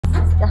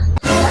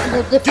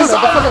They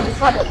follow.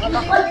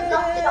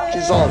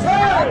 Jesus.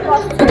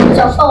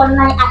 Your phone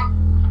night.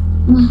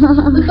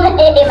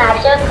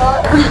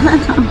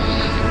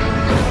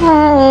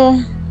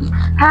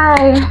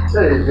 Hi.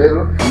 Hey,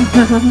 hello.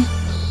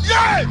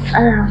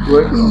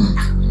 Welcome.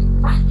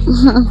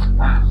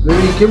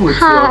 Maybe you came with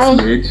your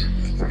maid.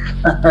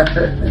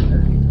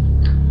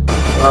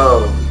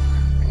 Oh.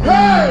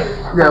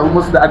 Yeah,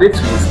 almost the other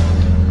twins.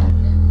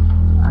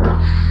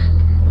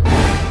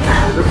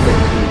 Look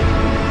at you.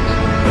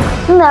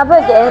 No,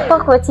 but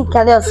talk with you,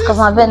 because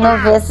I'm very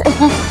nervous.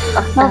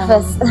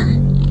 Nervous.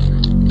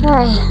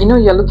 Hi. You know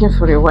you're looking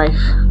for a wife.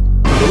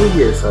 Oh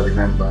yes, I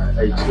remember.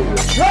 I told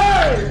you.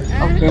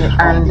 Okay,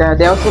 and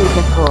they're also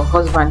looking for a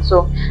husband.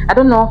 So I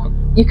don't know.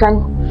 You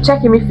can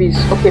check him if he's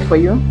okay for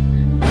you.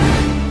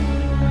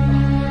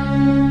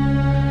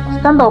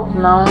 Stand up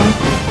now.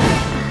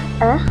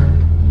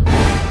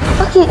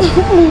 Okay.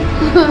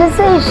 They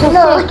say you should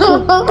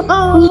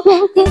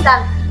shake it.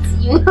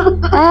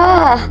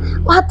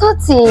 I thought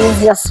it's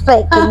your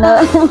spec, you know.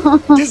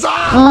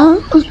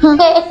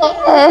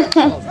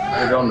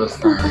 I don't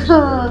understand.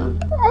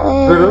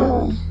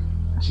 Hello?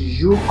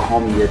 You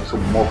come here to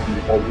mock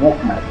me or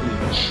mock my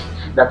age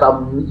that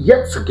I'm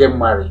yet to get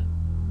married.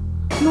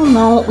 No.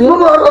 No,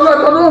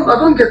 I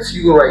don't get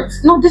you right.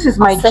 No, this is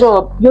my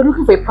job. You're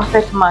looking for a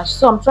perfect match,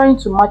 so I'm trying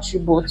to match you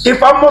both.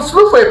 If I must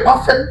look for a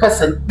perfect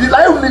person, did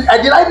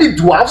I need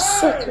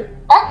dwarfs? You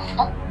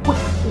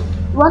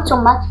want to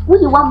match? Who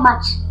you want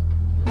match?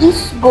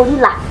 This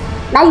gorilla.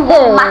 Now you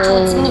want match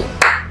with me?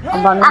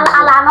 On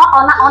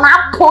a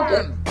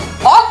pocket.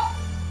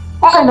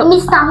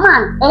 Mr.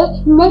 Man,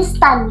 next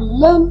time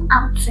learn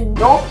how to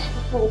know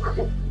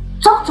people.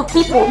 Talk to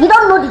people. You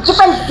don't know the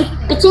difference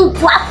between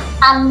dwarf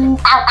and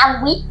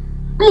we.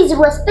 Please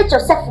respect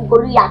yourself,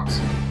 gorilla.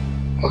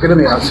 Okay, let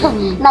me ask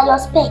you. Now you're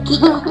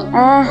speaking.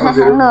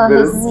 No,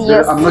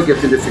 yes. I'm not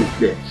getting this in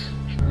clear.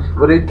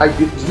 But do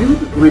you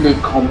really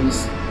come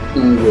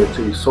in here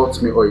to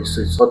insult me or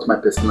insult my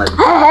personality?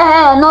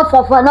 Not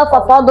for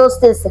all those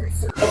things. Wait,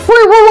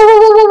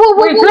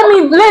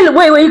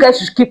 Wait, you guys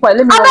should keep quiet.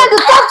 Let me I beg to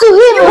talk to him.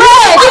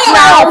 Wait,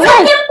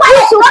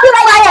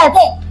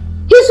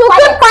 he should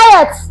keep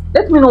quiet.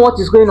 Let me know what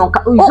is going on.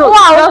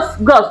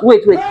 Girls,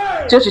 wait.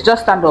 Joshi,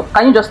 just stand up.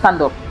 Can you just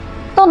stand up?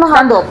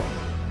 Stand up.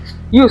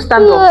 You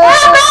stand up.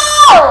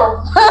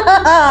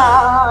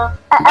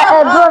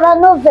 Brother,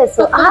 no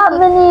vessel. How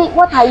many?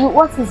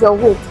 What is your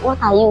weight? What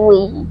are you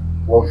weighing?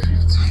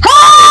 150.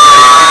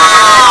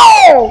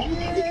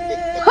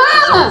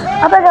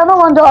 I beg you, don't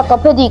want to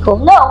orthopedic.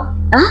 No.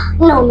 Huh?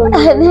 No.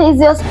 It's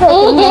your spec.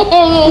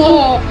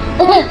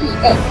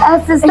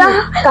 Sister,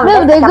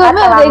 move they go.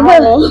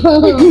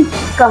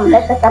 Come,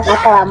 let's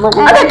take our money. I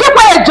don't keep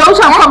quiet, Josh.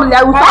 I'm coming.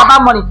 I will talk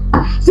about money.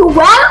 You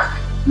what?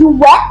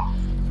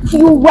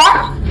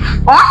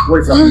 What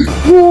is that?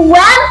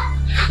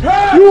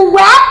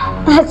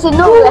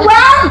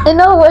 You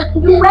know what?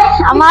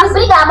 I'm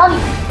actually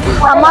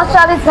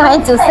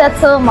trying to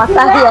settle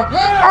matter here.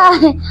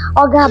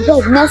 Oga,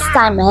 beg, next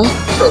time,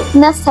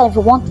 next time if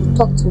you want to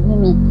talk to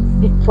women,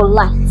 be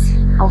polite.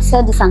 I'll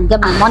sell this and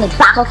get my money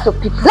back. Talk to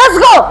people. Let's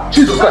go!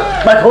 Jesus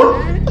Christ, my phone?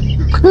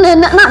 No.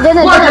 Why get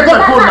my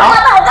phone now?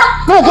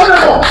 No.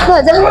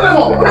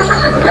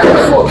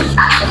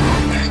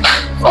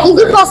 If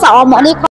you pass our money.